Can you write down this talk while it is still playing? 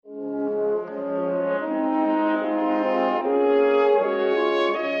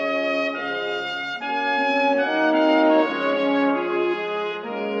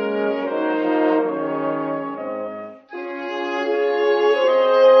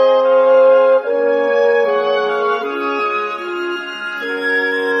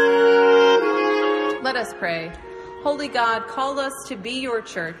Holy God, call us to be your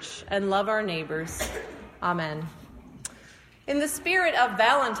church and love our neighbors. Amen. In the spirit of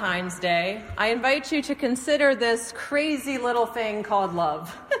Valentine's Day, I invite you to consider this crazy little thing called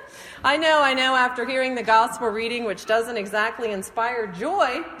love. I know, after hearing the gospel reading, which doesn't exactly inspire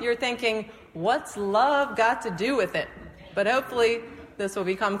joy, you're thinking, what's love got to do with it? But hopefully this will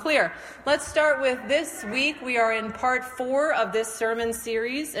become clear. Let's start with this week. We are in part 4 of this sermon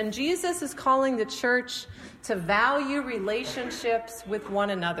series, and Jesus is calling the church to value relationships with one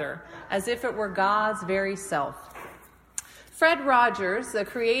another as if it were God's very self. Fred Rogers, the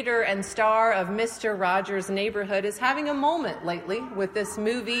creator and star of Mr. Rogers' Neighborhood, is having a moment lately with this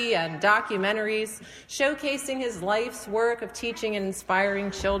movie and documentaries showcasing his life's work of teaching and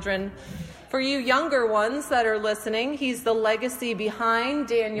inspiring children. For you younger ones that are listening, he's the legacy behind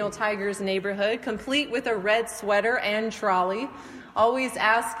Daniel Tiger's Neighborhood, complete with a red sweater and trolley, always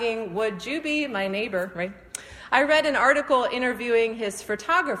asking, would you be my neighbor, right? I read an article interviewing his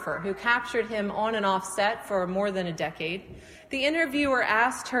photographer who captured him on and off set for more than a decade. The interviewer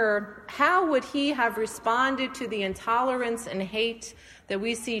asked her, how would he have responded to the intolerance and hate that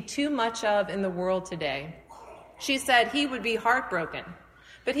we see too much of in the world today? She said he would be heartbroken,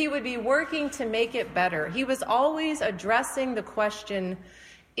 but he would be working to make it better. He was always addressing the question,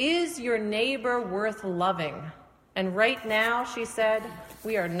 is your neighbor worth loving? And right now, she said,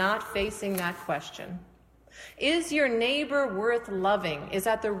 we are not facing that question. Is your neighbor worth loving is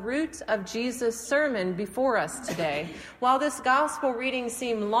at the root of Jesus' sermon before us today. While this gospel reading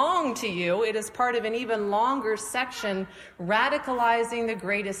seemed long to you, it is part of an even longer section radicalizing the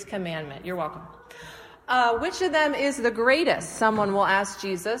greatest commandment. You're welcome. Which of them is the greatest? Someone will ask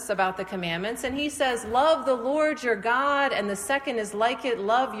Jesus about the commandments, and he says, love the Lord your God, and the second is like it,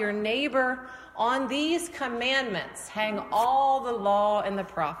 love your neighbor. On these commandments hang all the law and the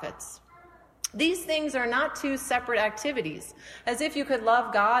prophets. These things are not two separate activities, as if you could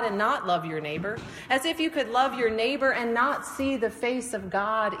love God and not love your neighbor, as if you could love your neighbor and not see the face of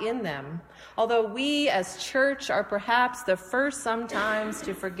God in them. Although we as church are perhaps the first sometimes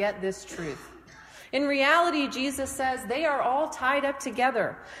to forget this truth. In reality, Jesus says they are all tied up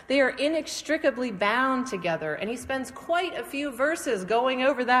together. They are inextricably bound together, and he spends quite a few verses going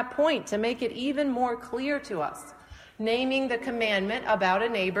over that point to make it even more clear to us. Naming the commandment about a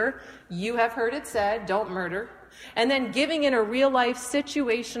neighbor, you have heard it said, don't murder, and then giving it a real-life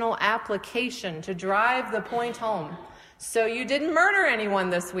situational application to drive the point home. So you didn't murder anyone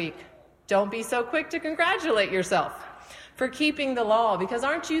this week. Don't be so quick to congratulate yourself for keeping the law, because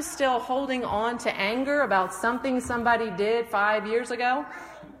aren't you still holding on to anger about something somebody did 5 years ago?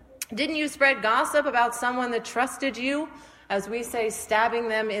 Didn't you spread gossip about someone that trusted you, as we say, stabbing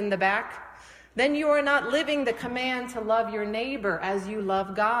them in the back? Then you are not living the command to love your neighbor as you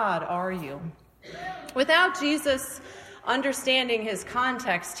love God, are you? Without Jesus understanding his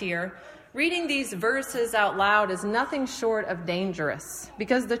context here, reading these verses out loud is nothing short of dangerous,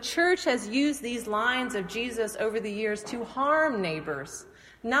 because the church has used these lines of Jesus over the years to harm neighbors,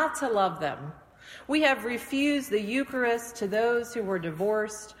 not to love them. We have refused the Eucharist to those who were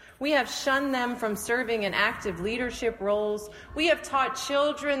divorced. We have shunned them from serving in active leadership roles. We have taught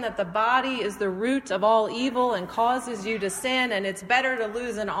children that the body is the root of all evil and causes you to sin, and it's better to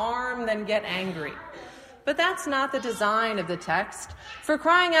lose an arm than get angry. But that's not the design of the text. For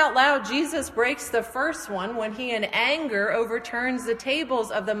crying out loud, Jesus breaks the first one when he in anger overturns the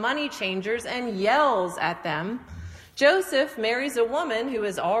tables of the money changers and yells at them. Joseph marries a woman who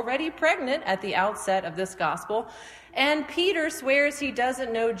is already pregnant at the outset of this gospel, and Peter swears he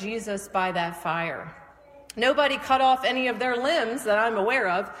doesn't know Jesus by that fire. Nobody cut off any of their limbs that I'm aware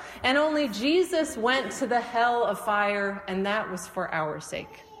of, and only Jesus went to the hell of fire, and that was for our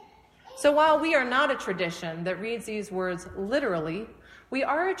sake. So while we are not a tradition that reads these words literally, we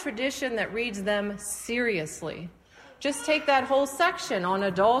are a tradition that reads them seriously. Just take that whole section on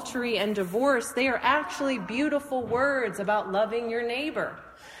adultery and divorce. They are actually beautiful words about loving your neighbor.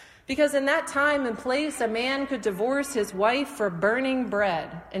 Because in that time and place, a man could divorce his wife for burning bread,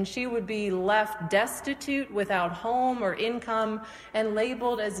 and she would be left destitute, without home or income, and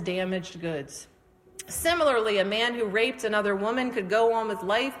labeled as damaged goods. Similarly, a man who raped another woman could go on with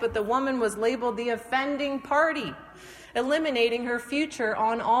life, but the woman was labeled the offending party, eliminating her future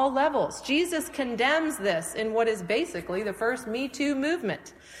on all levels. Jesus condemns this in what is basically the first Me Too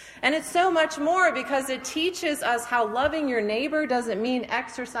movement. And it's so much more, because it teaches us how loving your neighbor doesn't mean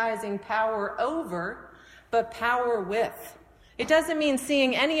exercising power over, but power with. It doesn't mean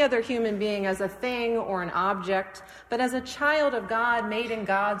seeing any other human being as a thing or an object, but as a child of God made in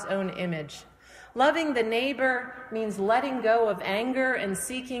God's own image. Loving the neighbor means letting go of anger and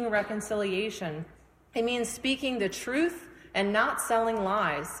seeking reconciliation. It means speaking the truth and not selling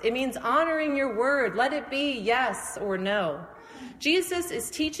lies. It means honoring your word. Let it be yes or no. Jesus is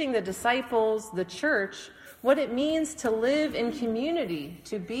teaching the disciples, the church, what it means to live in community,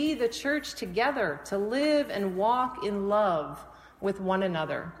 to be the church together, to live and walk in love with one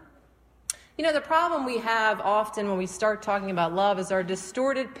another. You know, the problem we have often when we start talking about love is our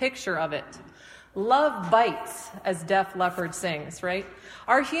distorted picture of it. Love bites, as Def Leppard sings, right?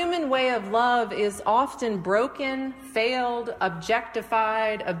 Our human way of love is often broken, failed,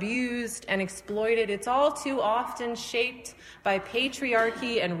 objectified, abused, and exploited. It's all too often shaped by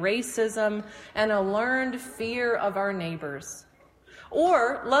patriarchy and racism and a learned fear of our neighbors.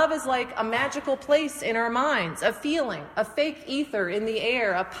 Or love is like a magical place in our minds, a feeling, a fake ether in the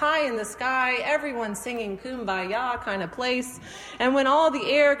air, a pie in the sky, everyone singing kumbaya kind of place. And when all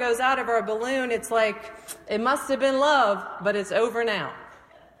the air goes out of our balloon, it's like, it must have been love, but it's over now.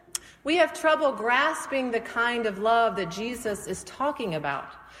 We have trouble grasping the kind of love that Jesus is talking about,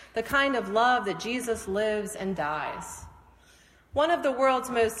 the kind of love that Jesus lives and dies. One of the world's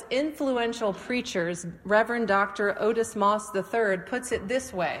most influential preachers, Reverend Dr. Otis III, puts it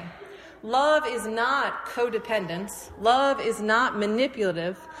this way. Love is not codependence. Love is not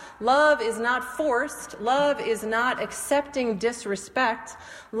manipulative. Love is not forced. Love is not accepting disrespect.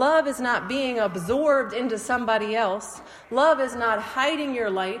 Love is not being absorbed into somebody else. Love is not hiding your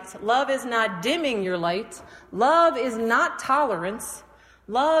light. Love is not dimming your light. Love is not tolerance.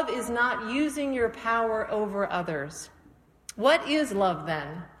 Love is not using your power over others. What is love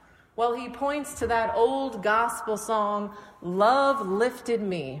then? Well, he points to that old gospel song, "Love Lifted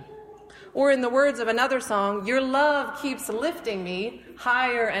Me." Or in the words of another song, "Your love keeps lifting me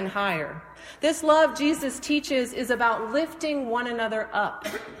higher and higher." This love Jesus teaches is about lifting one another up.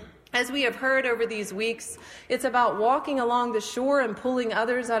 As we have heard over these weeks, it's about walking along the shore and pulling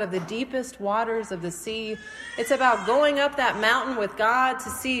others out of the deepest waters of the sea. It's about going up that mountain with God to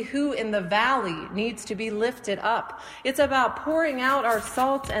see who in the valley needs to be lifted up. It's about pouring out our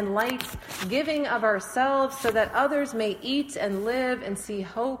salt and light, giving of ourselves so that others may eat and live and see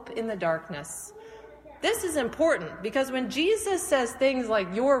hope in the darkness. This is important because when Jesus says things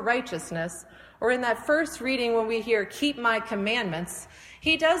like "your righteousness," or in that first reading when we hear "keep my commandments,"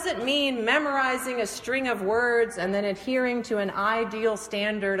 he doesn't mean memorizing a string of words and then adhering to an ideal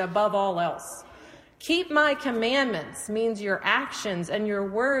standard above all else. Keep my commandments means your actions and your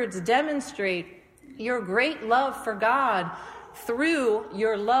words demonstrate your great love for God through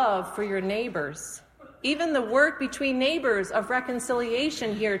your love for your neighbors. Even the work between neighbors of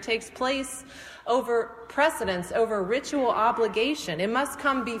reconciliation here takes place over precedence, over ritual obligation. It must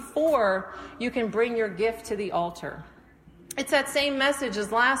come before you can bring your gift to the altar. It's that same message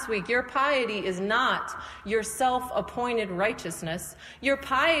as last week. Your piety is not your self-appointed righteousness. Your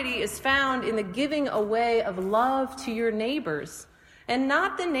piety is found in the giving away of love to your neighbors. And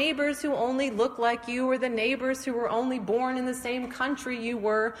not the neighbors who only look like you or the neighbors who were only born in the same country you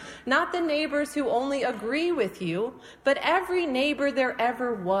were. Not the neighbors who only agree with you, but every neighbor there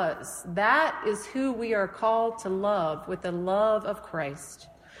ever was. That is who we are called to love with the love of Christ.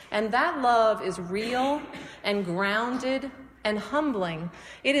 And that love is real and grounded and humbling.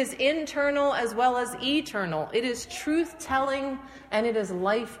 It is internal as well as eternal. It is truth-telling and it is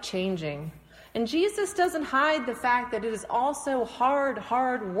life-changing. And Jesus doesn't hide the fact that it is also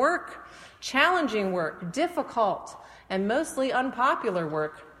hard work, challenging work, difficult, and mostly unpopular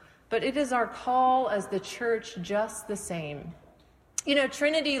work. But it is our call as the church just the same. You know,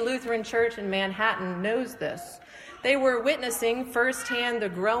 Trinity Lutheran Church in Manhattan knows this. They were witnessing firsthand the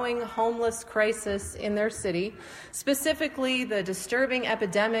growing homeless crisis in their city, specifically the disturbing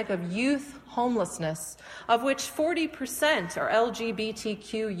epidemic of youth homelessness, of which 40% are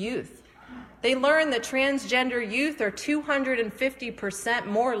LGBTQ youth. They learned that transgender youth are 250%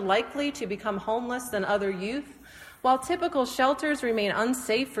 more likely to become homeless than other youth, while typical shelters remain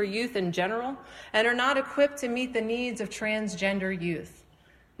unsafe for youth in general and are not equipped to meet the needs of transgender youth.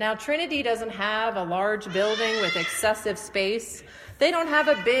 Now, Trinity doesn't have a large building with excessive space. They don't have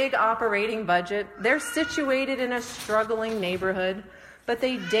a big operating budget. They're situated in a struggling neighborhood, but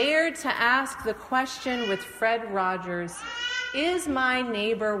they dared to ask the question with Fred Rogers, "Is my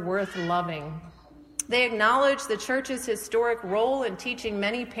neighbor worth loving?" They acknowledge the church's historic role in teaching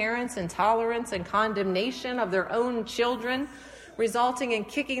many parents intolerance and condemnation of their own children, resulting in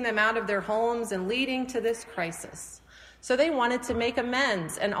kicking them out of their homes and leading to this crisis. So they wanted to make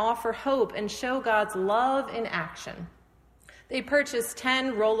amends and offer hope and show God's love in action. They purchased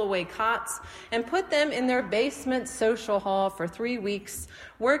 10 rollaway cots and put them in their basement social hall for 3 weeks,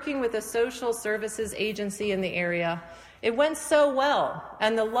 working with a social services agency in the area. It went so well,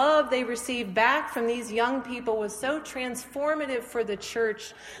 and the love they received back from these young people was so transformative for the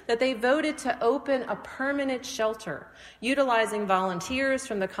church that they voted to open a permanent shelter, utilizing volunteers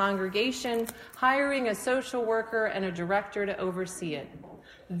from the congregation, hiring a social worker and a director to oversee it.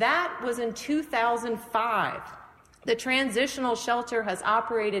 That was in 2005. The transitional shelter has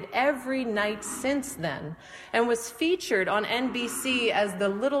operated every night since then and was featured on NBC as the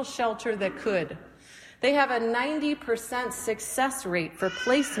little shelter that could. They have a 90% success rate for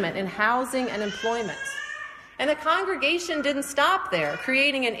placement in housing and employment. And the congregation didn't stop there,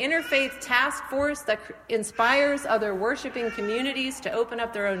 creating an interfaith task force that inspires other worshiping communities to open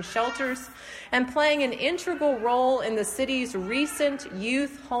up their own shelters and playing an integral role in the city's recent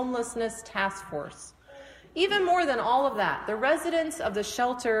youth homelessness task force. Even more than all of that, the residents of the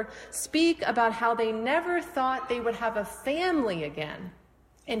shelter speak about how they never thought they would have a family again.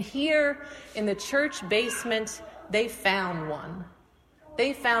 And here in the church basement, they found one.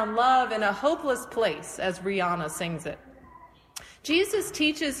 They found love in a hopeless place, as Rihanna sings it. Jesus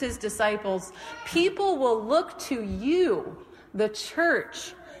teaches his disciples, people will look to you, the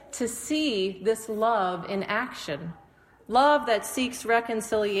church, to see this love in action. Love that seeks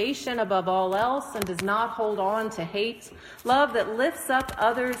reconciliation above all else and does not hold on to hate. Love that lifts up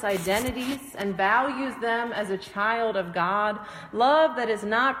others' identities and values them as a child of God. Love that is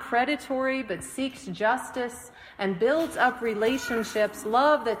not predatory but seeks justice and builds up relationships.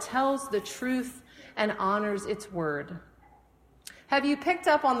 Love that tells the truth and honors its word. Have you picked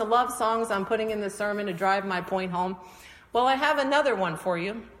up on the love songs I'm putting in the sermon to drive my point home? Well, I have another one for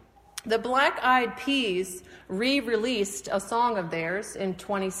you. The Black Eyed Peas re-released a song of theirs in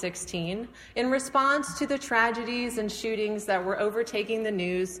 2016 in response to the tragedies and shootings that were overtaking the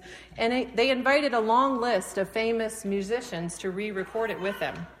news, and they invited a long list of famous musicians to re-record it with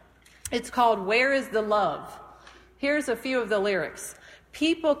them. It's called Where is the Love? Here's a few of the lyrics.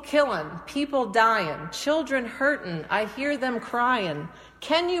 People killing, people dying, children hurting, I hear them crying.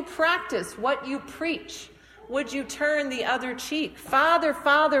 Can you practice what you preach? Would you turn the other cheek? Father,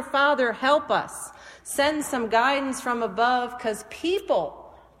 Father, Father, help us. Send some guidance from above, 'cause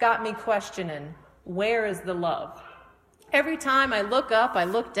people got me questioning, where is the love? Every time I look up, I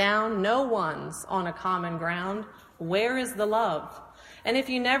look down, no one's on a common ground. Where is the love? And if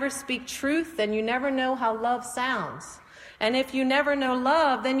you never speak truth, then you never know how love sounds. And if you never know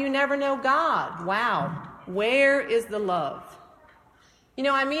love, then you never know God. Wow, where is the love? You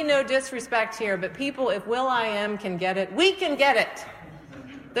know, I mean no disrespect here, but people, if Will.i.am can get it, we can get it.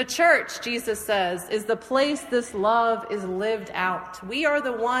 The church, Jesus says, is the place this love is lived out. We are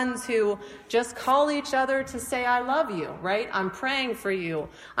the ones who just call each other to say, I love you, right? I'm praying for you.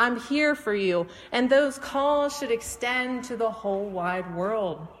 I'm here for you. And those calls should extend to the whole wide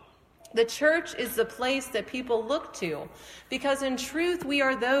world. The church is the place that people look to, because in truth, we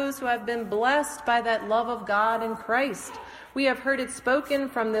are those who have been blessed by that love of God in Christ. We have heard it spoken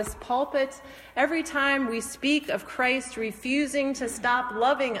from this pulpit every time we speak of Christ refusing to stop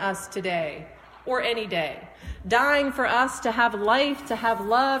loving us today or any day, dying for us to have life, to have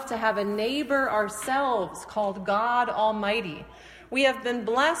love, to have a neighbor ourselves called God Almighty. We have been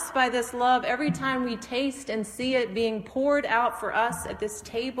blessed by this love every time we taste and see it being poured out for us at this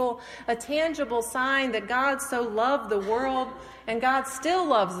table, a tangible sign that God so loved the world, and God still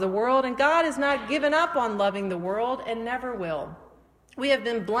loves the world, and God has not given up on loving the world and never will. We have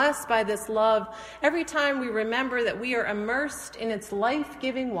been blessed by this love every time we remember that we are immersed in its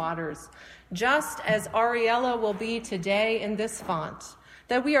life-giving waters, just as Ariella will be today in this font.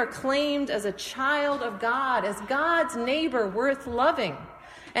 That we are claimed as a child of God, as God's neighbor worth loving,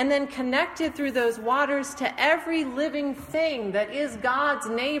 and then connected through those waters to every living thing that is God's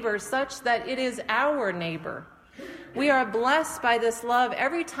neighbor, such that it is our neighbor. We are blessed by this love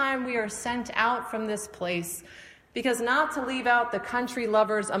every time we are sent out from this place, because not to leave out the country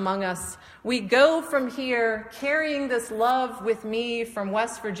lovers among us, we go from here carrying this love with me from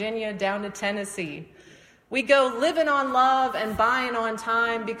West Virginia down to Tennessee. We go living on love and buying on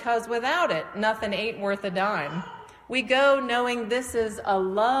time, because without it, nothing ain't worth a dime. We go knowing this is a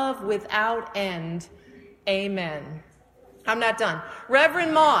love without end. Amen. I'm not done.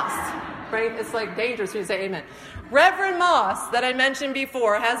 Reverend Moss, right? It's like dangerous when you say amen. Reverend Moss, that I mentioned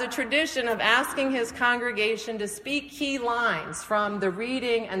before, has a tradition of asking his congregation to speak key lines from the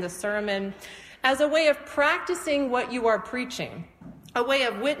reading and the sermon as a way of practicing what you are preaching. a way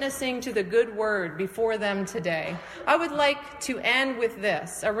of witnessing to the good word before them today. I would like to end with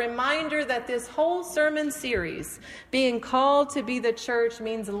this, a reminder that this whole sermon series, being called to be the church,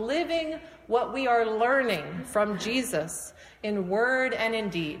 means living what we are learning from Jesus in word and in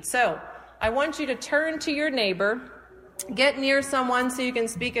deed. So I want you to turn to your neighbor, get near someone so you can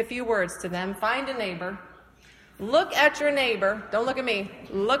speak a few words to them. Find a neighbor. Look at your neighbor. Don't look at me.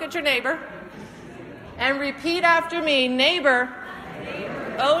 Look at your neighbor. And repeat after me, neighbor.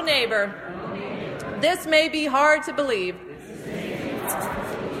 Oh, neighbor, this may be hard to believe,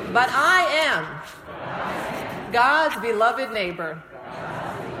 but I am God's beloved neighbor.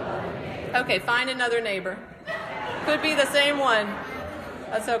 Okay, find another neighbor. Could be the same one.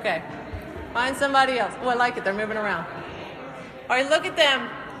 That's okay. Find somebody else. Oh, I like it. They're moving around. All right, look at them.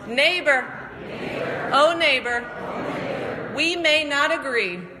 Neighbor. Oh, neighbor. We may not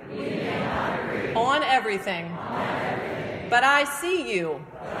agree on everything. But I see you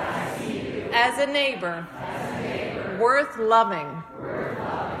as a neighbor worth loving.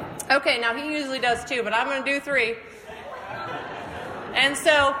 Okay, now he usually does 2, but I'm going to do 3. And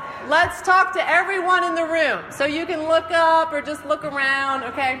so let's talk to everyone in the room. So you can look up or just look around,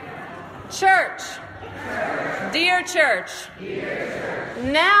 okay? Church. Dear church.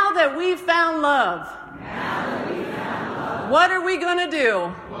 Now that we've found love, what are we going to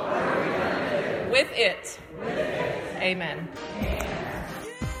do with it? Amen.